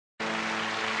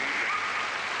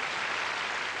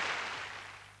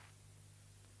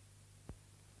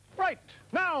Right,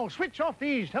 now switch off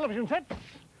these television sets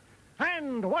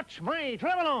and watch my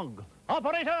travelogue.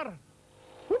 Operator!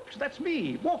 Whoops, that's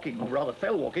me, walking, or rather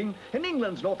fell walking, in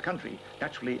England's North Country.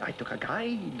 Naturally, I took a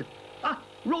guide. Ah,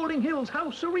 rolling hills,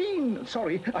 how serene.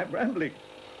 Sorry, I'm rambling.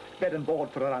 Bed and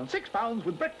board for around £6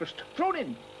 with breakfast thrown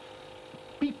in.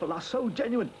 People are so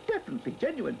genuine, definitely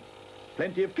genuine.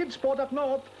 Plenty of kids sport up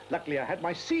north. Luckily, I had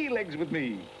my sea legs with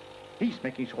me. He's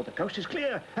making sure the coast is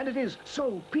clear, and it is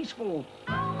so peaceful.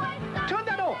 Turn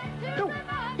that off! No,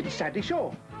 it's sandy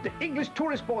shore. The English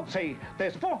tourist boards say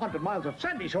there's 400 miles of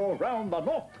sandy shore round the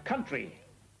North Country.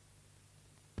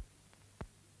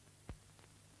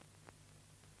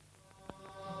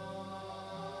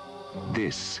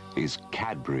 This is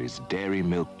Cadbury's Dairy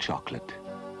Milk Chocolate,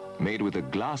 made with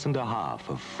 1.5 glasses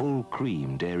of full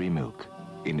cream dairy milk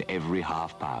in every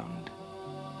 ½ pound.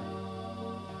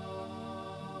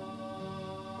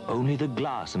 Only the 1.5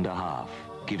 glasses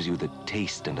gives you the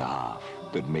taste and a half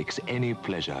that makes any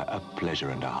pleasure a pleasure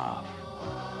and a half.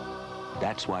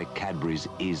 That's why Cadbury's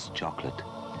is chocolate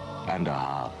and a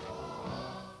half.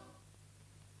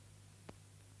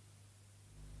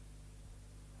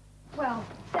 Well,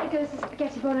 there goes the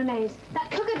spaghetti bolognese.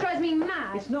 That cooker drives me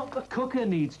mad. It's not the cooker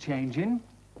needs changing.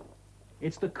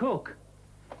 It's the cook.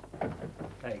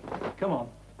 Hey, come on.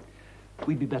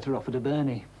 We'd be better off at a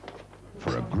Berni.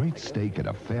 For a great steak at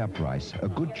a fair price, a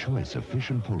good choice of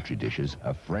fish and poultry dishes,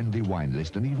 a friendly wine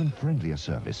list, and even friendlier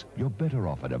service, you're better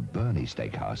off at a Berni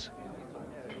steakhouse.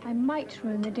 I might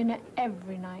ruin the dinner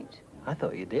every night. I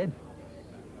thought you did.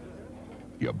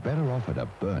 You're better off at a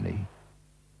Berni.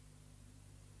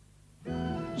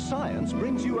 Science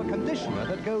brings you a conditioner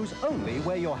that goes only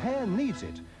where your hair needs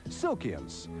it.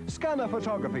 Silkence. Scanner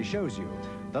photography shows you.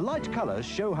 The light colors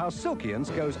show how Silkence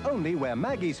goes only where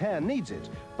Maggie's hair needs it,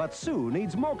 but Sue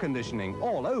needs more conditioning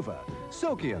all over.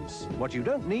 Silkence. What you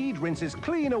don't need rinses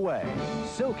clean away.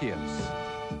 Silkence.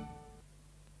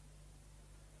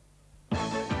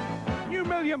 New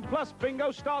Million Plus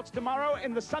Bingo starts tomorrow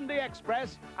in the Sunday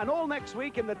Express and all next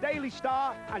week in the Daily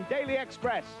Star and Daily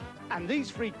Express. And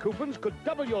these free coupons could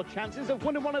double your chances of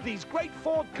winning one of these great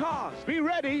Ford cars. Be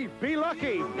ready, be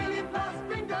lucky. New Million Plus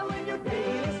Bingo in your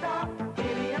Daily Star,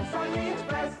 Daily and Sunday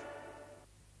Express.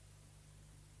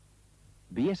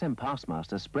 BSM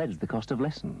Passmaster spreads the cost of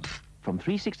lessons from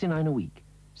 $3.69 a week.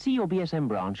 See your BSM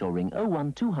branch or ring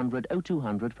 01200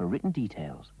 0200 for written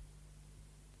details.